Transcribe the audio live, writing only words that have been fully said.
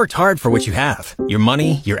Worked hard for what you have. Your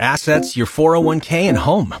money, your assets, your 401k, and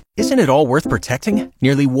home. Isn't it all worth protecting?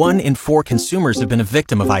 Nearly 1 in 4 consumers have been a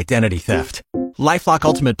victim of identity theft. LifeLock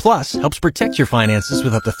Ultimate Plus helps protect your finances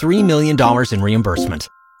with up to $3 million in reimbursement.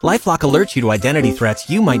 LifeLock alerts you to identity threats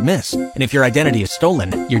you might miss. And if your identity is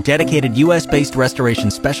stolen, your dedicated U.S.-based restoration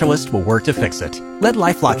specialist will work to fix it. Let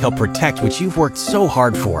LifeLock help protect what you've worked so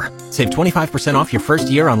hard for. Save 25% off your first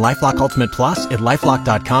year on LifeLock Ultimate Plus at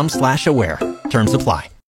LifeLock.com/aware. Terms apply.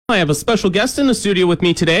 I have a special guest in the studio with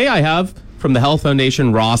me today. I have, from the Health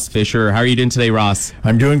Foundation, Ross Fisher. How are you doing today, Ross?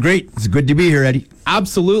 I'm doing great. It's good to be here, Eddie.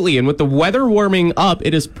 Absolutely. And with the weather warming up,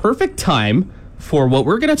 it is perfect time for what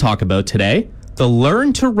we're going to talk about today, the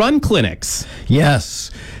Learn to Run clinics.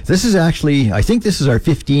 Yes. This is actually, I think this is our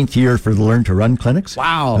 15th year for the Learn to Run clinics.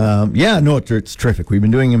 Wow. It's terrific. We've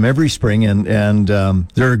been doing them every spring, and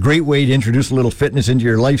they're a great way to introduce a little fitness into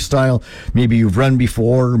your lifestyle. Maybe you've run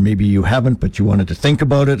before, maybe you haven't, but you wanted to think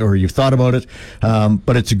about it, or you've thought about it.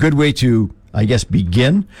 But it's a good way to, I guess,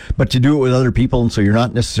 begin, but to do it with other people, and so you're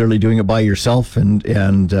not necessarily doing it by yourself, and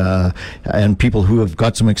people who have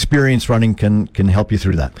got some experience running can help you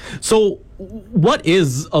through that. So what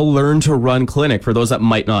is a Learn to Run clinic for those that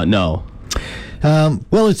might not know?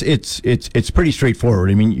 Well, it's pretty straightforward.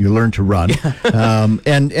 I mean, you learn to run,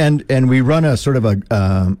 and we run a sort of a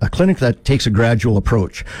clinic that takes a gradual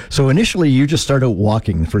approach. So initially, you just start out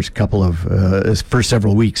walking the first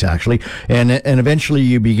several weeks, actually, and eventually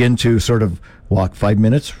you begin to sort of walk 5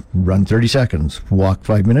 minutes, run 30 seconds, walk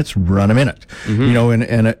 5 minutes, run a minute. Mm-hmm. You know,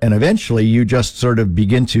 and eventually you just sort of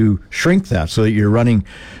begin to shrink that so that you're running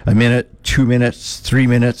a minute, 2 minutes, 3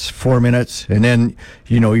 minutes, 4 minutes, and then,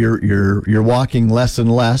 you know, you're walking less and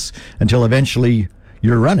less until eventually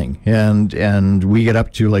you're running. And we get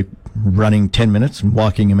up to like running 10 minutes and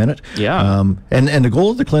walking a minute. Yeah. And the goal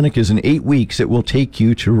of the clinic is in 8 weeks, it will take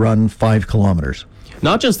you to run 5 kilometers.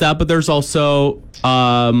 Not just that, but there's also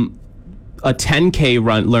a 10K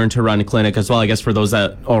Learn to Run clinic as well, I guess, for those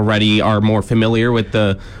that already are more familiar with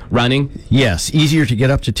the running. Yes, easier to get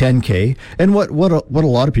up to 10K. And what a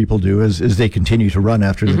lot of people do is they continue to run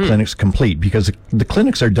after the clinic's complete, because the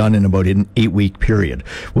clinics are done in about an 8-week period.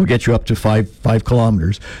 We'll get you up to 5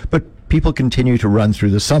 kilometers, but people continue to run through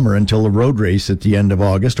the summer until the road race at the end of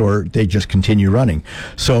August, or they just continue running.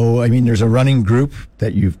 So, I mean, there's a running group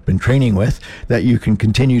that you've been training with that you can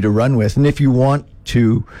continue to run with. And if you want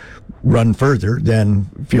to run further, then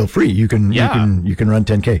feel free. You can run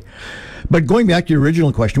 10K. But going back to your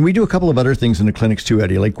original question, we do a couple of other things in the clinics too,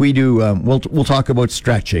 Eddie. Like we do, we'll talk about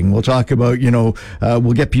stretching. We'll talk about,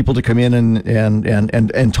 we'll get people to come in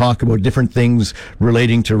and talk about different things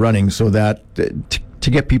relating to running, so that to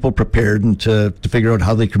get people prepared and to figure out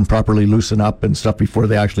how they can properly loosen up and stuff before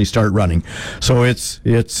they actually start running. So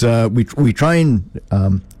we try and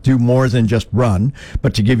do more than just run,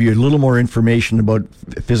 but to give you a little more information about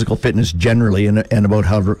physical fitness generally, and about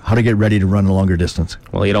how to get ready to run a longer distance.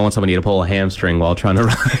 Well, you don't want somebody to pull a hamstring while trying to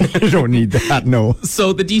run. You don't need that, no.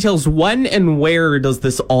 So the details, when and where does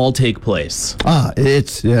this all take place?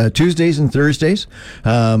 It's Tuesdays and Thursdays.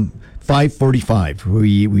 5:45.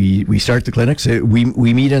 We start the clinics. We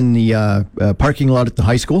meet in the parking lot at the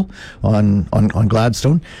high school on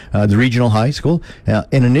Gladstone, the regional high school.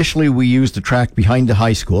 And initially we use the track behind the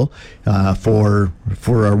high school for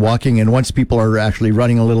our walking. And once people are actually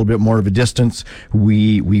running a little bit more of a distance,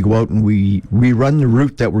 we go out and we run the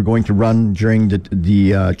route that we're going to run during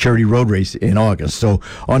the charity road race in August. So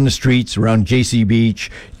on the streets around JC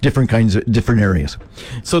Beach, different areas.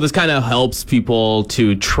 So this kind of helps people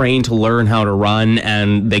to train to learn how to run,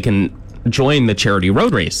 and they can join the charity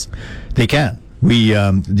road race. They can. We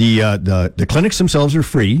the clinics themselves are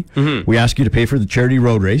free. Mm-hmm. We ask you to pay for the charity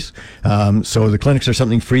road race. So the clinics are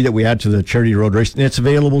something free that we add to the charity road race, and it's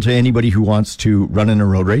available to anybody who wants to run in a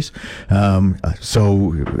road race.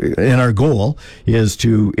 And our goal is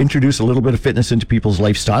to introduce a little bit of fitness into people's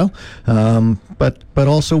lifestyle. But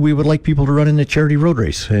also we would like people to run in the charity road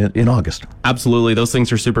race in August. Absolutely, those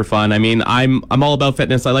things are super fun. I mean, I'm all about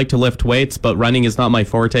fitness. I like to lift weights, but running is not my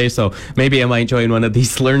forte. So maybe I might join one of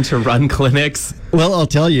these Learn to Run clinics. Well, I'll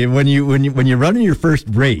tell you, when you're running your first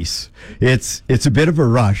race, it's a bit of a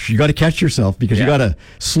rush. You got to catch yourself, because you got to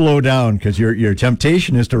slow down, because your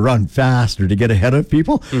temptation is to run faster to get ahead of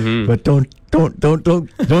people. Mm-hmm. But don't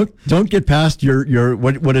get past your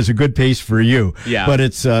what is a good pace for you. Yeah. But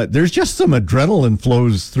it's there's just some adrenaline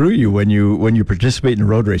flows through you when you participate in a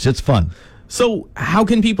road race. It's fun. So how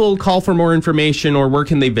can people call for more information, or where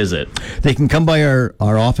can they visit? They can come by our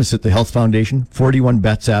office at the Health Foundation, 41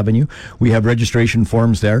 Betts Avenue. We have registration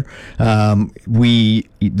forms there.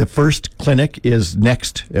 The first clinic is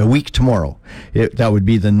a week tomorrow. That would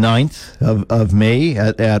be the 9th of May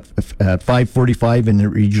at 5:45 in the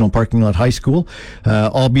Regional Parking Lot High School.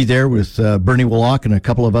 I'll be there with Bernie Willock and a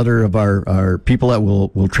couple of other of our people that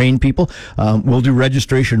will train people. We'll do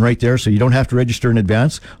registration right there, so you don't have to register in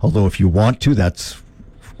advance. Although if you want to,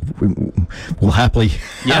 we'll happily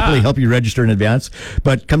help you register in advance.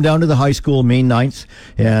 But come down to the high school May 9th,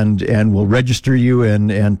 and we'll register you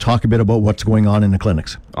and talk a bit about what's going on in the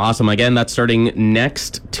clinics. Awesome. Again, that's starting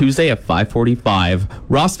next Tuesday at 5:45.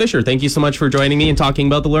 Ross Fisher, thank you so much for joining me and talking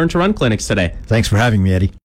about the Learn to Run clinics today. Thanks for having me, Eddie.